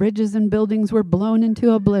battles, bridges and buildings were blown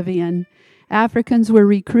into oblivion. Africans were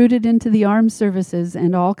recruited into the armed services,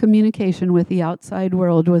 and all communication with the outside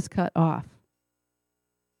world was cut off.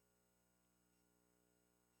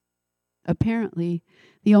 Apparently,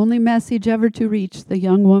 the only message ever to reach the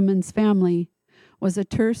young woman's family was a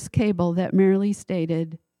terse cable that merely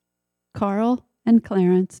stated, "Carl and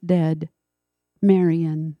Clarence dead,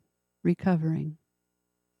 Marion recovering."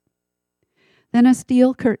 Then a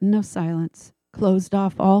steel curtain of silence closed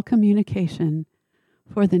off all communication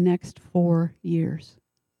for the next 4 years.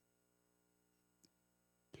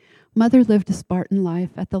 Mother lived a Spartan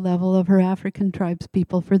life at the level of her African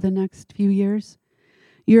tribespeople for the next few years.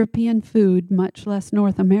 European food, much less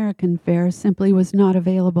North American fare, simply was not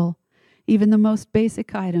available. Even the most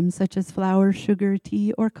basic items such as flour, sugar,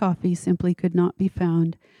 tea, or coffee simply could not be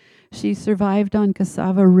found. She survived on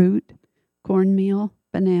cassava root, cornmeal,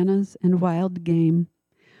 bananas, and wild game.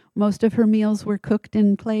 Most of her meals were cooked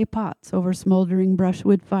in clay pots over smoldering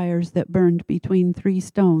brushwood fires that burned between 3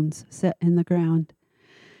 stones set in the ground.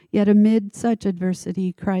 Yet amid such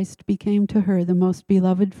adversity, Christ became to her the most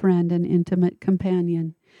beloved friend and intimate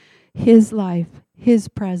companion. His life, His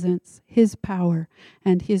presence, His power,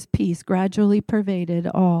 and His peace gradually pervaded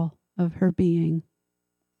all of her being.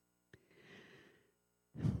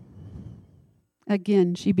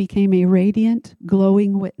 Again, she became a radiant,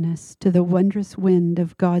 glowing witness to the wondrous wind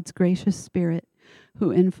of God's gracious Spirit,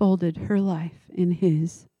 who enfolded her life in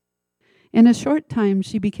His. In a short time,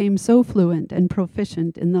 she became so fluent and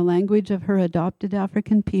proficient in the language of her adopted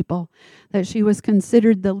African people that she was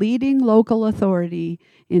considered the leading local authority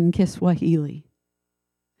in Kiswahili.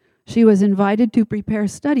 She was invited to prepare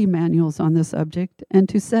study manuals on the subject and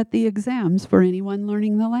to set the exams for anyone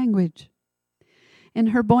learning the language. In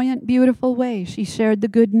her buoyant, beautiful way, she shared the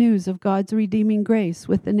good news of God's redeeming grace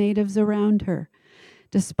with the natives around her.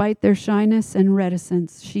 Despite their shyness and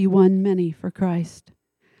reticence, she won many for Christ.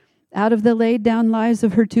 Out of the laid-down lives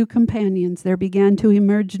of her 2 companions, there began to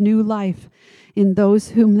emerge new life in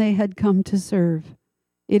those whom they had come to serve.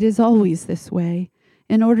 It is always this way.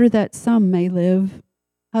 In order that some may live,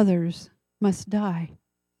 others must die.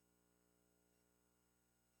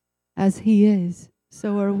 As He is,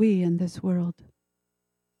 so are we in this world.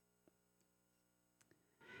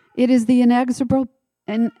 It is the inexorable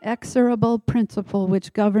principle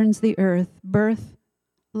which governs the earth: birth,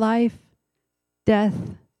 life,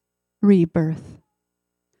 death, rebirth.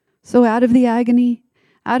 So out of the agony,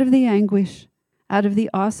 out of the anguish, out of the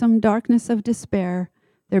awesome darkness of despair,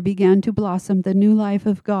 there began to blossom the new life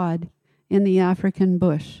of God in the African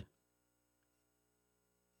bush.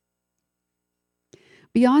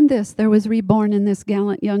 Beyond this, there was reborn in this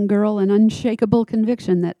gallant young girl an unshakable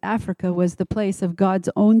conviction that Africa was the place of God's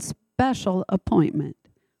own special appointment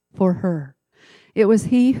for her. It was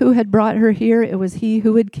He who had brought her here. It was He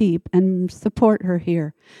who would keep and support her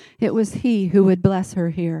here. It was He who would bless her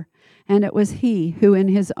here. And it was He who in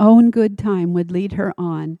His own good time would lead her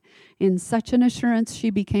on. In such an assurance, she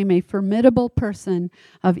became a formidable person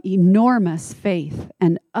of enormous faith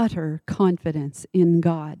and utter confidence in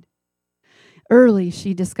God. Early,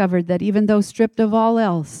 she discovered that even though stripped of all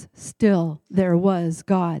else, still there was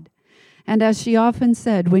God. And as she often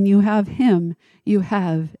said, when you have Him, you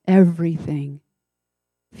have everything.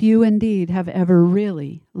 Few indeed have ever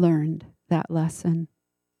really learned that lesson.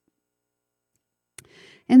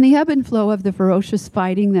 In the ebb and flow of the ferocious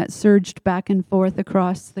fighting that surged back and forth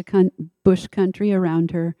across the bush country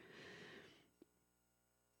around her,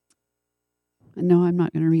 no, I'm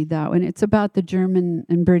not going to read that one. It's about the German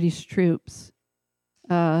and British troops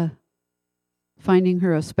finding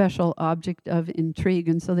her a special object of intrigue,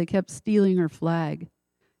 and so they kept stealing her flag.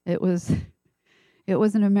 It was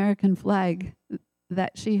an American flag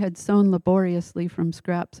that she had sewn laboriously from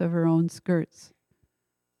scraps of her own skirts.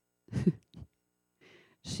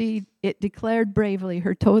 It declared bravely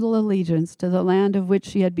her total allegiance to the land of which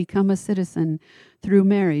she had become a citizen through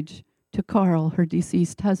marriage to Carl, her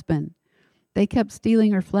deceased husband. They kept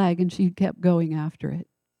stealing her flag, and she kept going after it.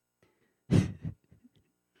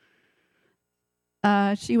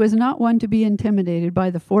 She was not one to be intimidated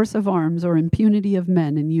by the force of arms or impunity of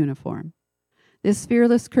men in uniform. This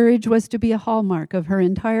fearless courage was to be a hallmark of her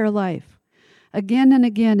entire life. Again and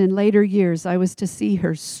again in later years, I was to see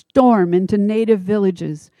her storm into native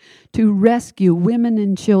villages to rescue women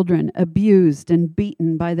and children abused and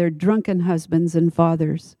beaten by their drunken husbands and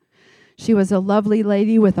fathers. She was a lovely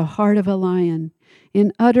lady with a heart of a lion.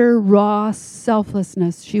 In utter, raw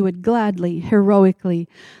selflessness, she would gladly, heroically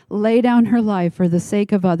lay down her life for the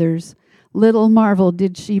sake of others. Little marvel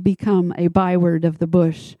did she become a byword of the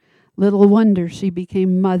bush. Little wonder she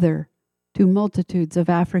became mother to multitudes of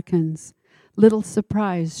Africans. Little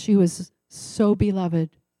surprise she was so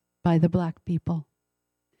beloved by the black people.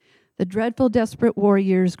 The dreadful, desperate war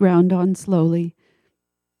years ground on slowly.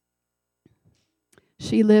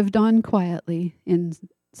 She lived on quietly in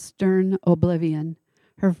stern oblivion.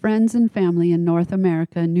 Her friends and family in North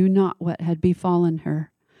America knew not what had befallen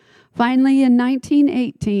her. Finally, in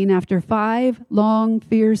 1918, after 5 long,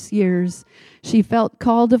 fierce years, she felt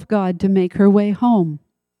called of God to make her way home.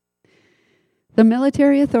 The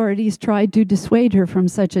military authorities tried to dissuade her from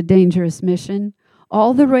such a dangerous mission.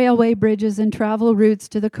 All the railway bridges and travel routes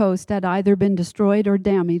to the coast had either been destroyed or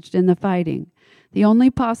damaged in the fighting. The only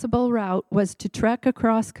possible route was to trek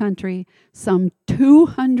across country some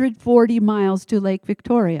 240 miles to Lake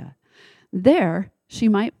Victoria. There, she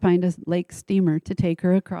might find a lake steamer to take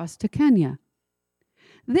her across to Kenya.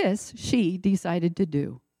 This she decided to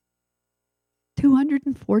do.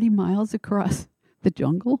 240 miles across the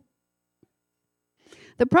jungle?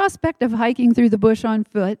 The prospect of hiking through the bush on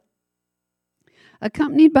foot,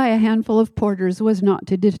 accompanied by a handful of porters, was not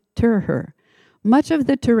to deter her. Much of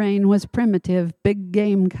the terrain was primitive, big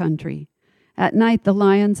game country. At night, the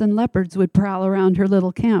lions and leopards would prowl around her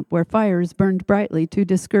little camp where fires burned brightly to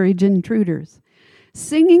discourage intruders.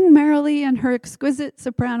 Singing merrily in her exquisite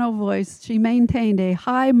soprano voice, she maintained a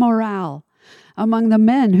high morale among the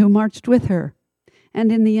men who marched with her.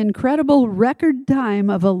 And in the incredible record time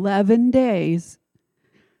of 11 days,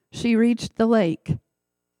 she reached the lake.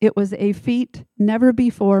 It was a feat never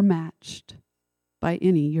before matched by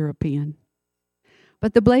any European.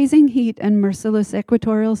 But the blazing heat and merciless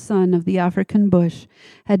equatorial sun of the African bush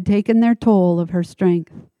had taken their toll of her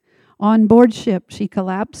strength. On board ship, she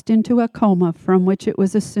collapsed into a coma from which it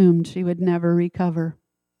was assumed she would never recover.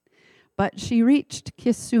 But she reached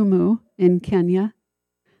Kisumu in Kenya.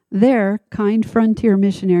 There, kind frontier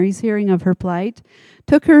missionaries, hearing of her plight,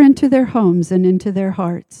 took her into their homes and into their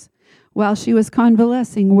hearts. While she was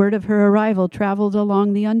convalescing, word of her arrival traveled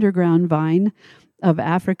along the underground vine of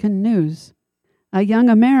African news. A young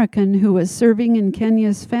American who was serving in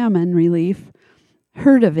Kenya's famine relief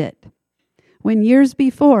heard of it. When years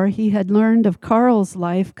before he had learned of Carl's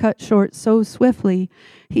life cut short so swiftly,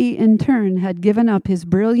 he in turn had given up his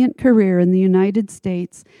brilliant career in the United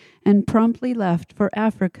States and promptly left for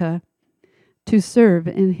Africa to serve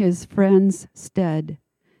in his friend's stead.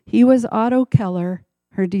 He was Otto Keller,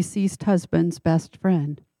 her deceased husband's best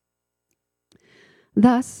friend.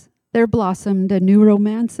 Thus, there blossomed a new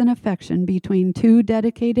romance and affection between two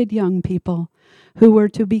dedicated young people who were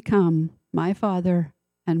to become my father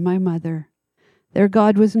and my mother. Their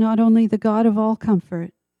God was not only the God of all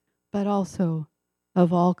comfort, but also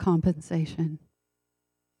of all compensation.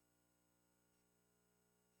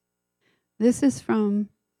 This is from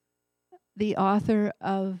the author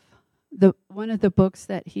of one of the books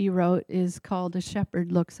that he wrote is called A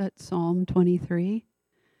Shepherd Looks at Psalm 23.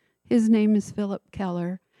 His name is Philip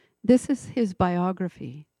Keller. This is his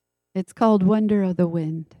biography. It's called Wonder of the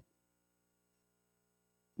Wind.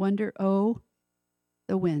 Wonder O'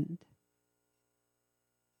 the Wind.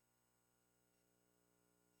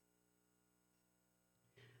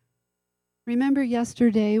 Remember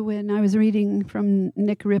yesterday when I was reading from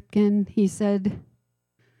Nick Ripken, he said,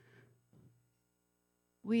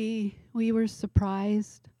 we were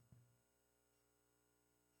surprised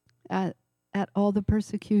at all the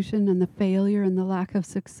persecution and the failure and the lack of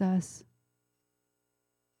success.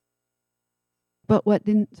 But what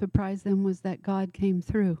didn't surprise them was that God came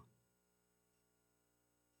through.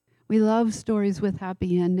 We love stories with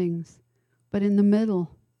happy endings, but in the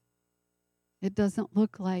middle, it doesn't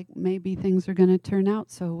look like maybe things are going to turn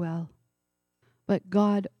out so well. But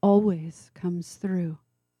God always comes through.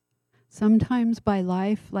 Sometimes by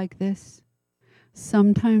life like this,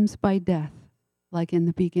 sometimes by death, like in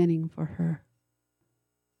the beginning for her.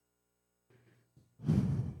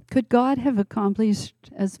 Could God have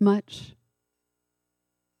accomplished as much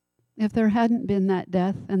if there hadn't been that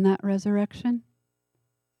death and that resurrection?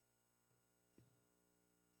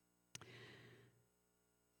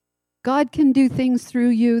 God can do things through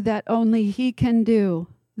you that only He can do.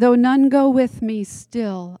 Though none go with me,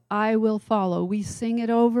 still I will follow. We sing it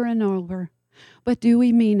over and over. But do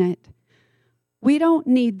we mean it? We don't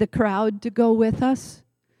need the crowd to go with us.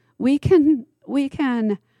 We can,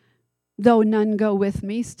 though none go with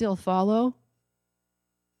me, still follow.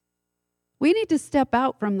 We need to step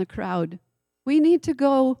out from the crowd. We need to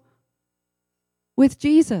go with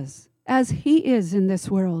Jesus as He is in this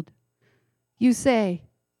world. You say,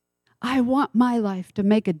 I want my life to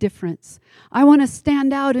make a difference. I want to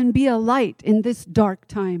stand out and be a light in this dark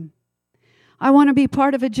time. I want to be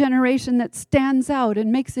part of a generation that stands out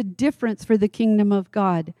and makes a difference for the kingdom of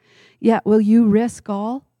God. Yet, will you risk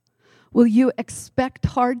all? Will you expect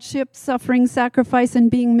hardship, suffering, sacrifice, and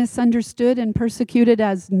being misunderstood and persecuted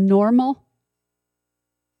as normal?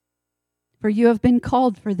 For you have been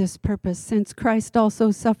called for this purpose, since Christ also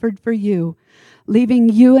suffered for you, leaving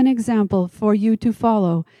you an example for you to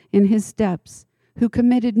follow in His steps, who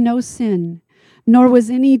committed no sin, nor was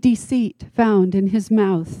any deceit found in His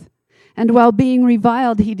mouth. And while being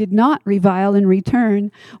reviled, He did not revile in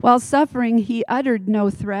return. While suffering, He uttered no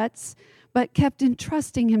threats, but kept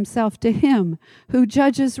entrusting himself to him who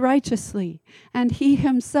judges righteously, and he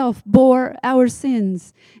himself bore our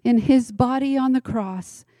sins in his body on the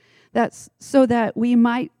cross, so that we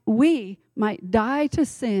might die to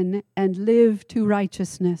sin and live to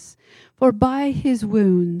righteousness. For by his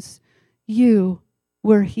wounds you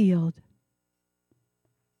were healed.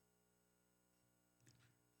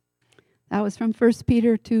 That was from 1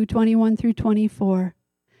 Peter 2:21 through 24.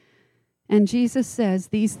 And Jesus says,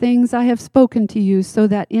 "These things I have spoken to you, so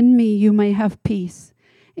that in me you may have peace.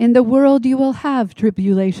 In the world you will have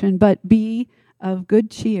tribulation, but be of good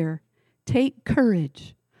cheer. Take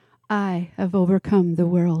courage. I have overcome the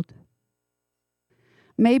world."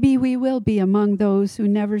 Maybe we will be among those who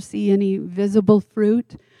never see any visible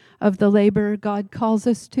fruit of the labor God calls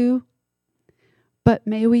us to, but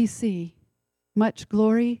may we see much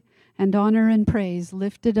glory and honor and praise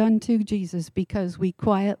lifted unto Jesus because we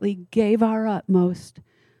quietly gave our utmost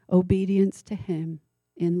obedience to him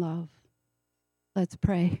in love. Let's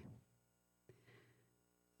pray.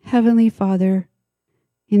 Heavenly Father,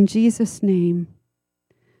 in Jesus' name,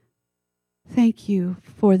 thank you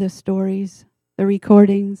for the stories, the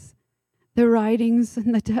recordings, the writings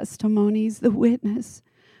and the testimonies, the witness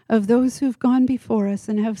of those who've gone before us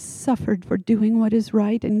and have suffered for doing what is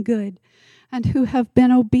right and good, and who have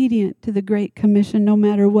been obedient to the Great Commission no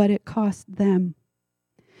matter what it cost them.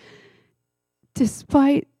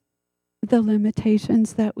 Despite the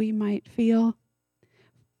limitations that we might feel,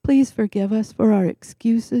 please forgive us for our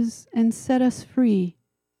excuses and set us free.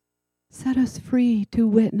 Set us free to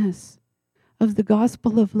witness of the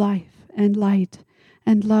gospel of life and light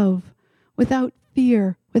and love without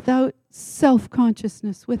fear, without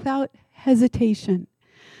self-consciousness, without hesitation,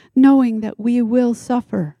 knowing that we will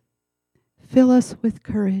suffer. Fill us with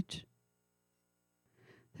courage,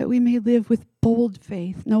 that we may live with bold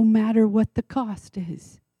faith no matter what the cost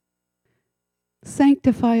is.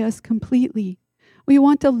 Sanctify us completely. We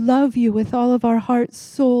want to love you with all of our heart,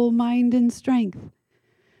 soul, mind, and strength.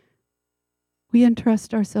 We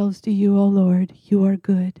entrust ourselves to you, O Lord. You are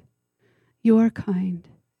good, you are kind,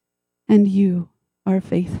 and you are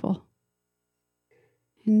faithful.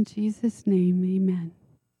 In Jesus' name, amen.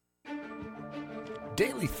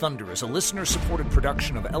 Daily Thunder is a listener-supported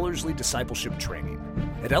production of Ellerslie Discipleship Training.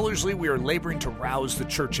 At Ellerslie, we are laboring to rouse the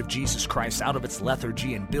Church of Jesus Christ out of its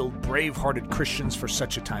lethargy and build brave-hearted Christians for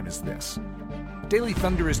such a time as this. Daily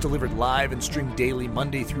Thunder is delivered live and streamed daily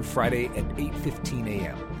Monday through Friday at 8:15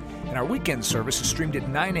 a.m. And our weekend service is streamed at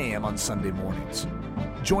 9 a.m. on Sunday mornings.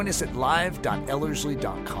 Join us at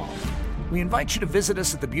live.ellerslie.com. We invite you to visit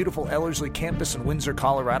us at the beautiful Ellerslie campus in Windsor,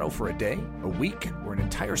 Colorado for a day, a week, or an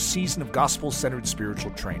entire season of gospel-centered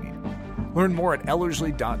spiritual training. Learn more at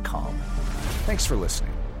ellerslie.com. Thanks for listening.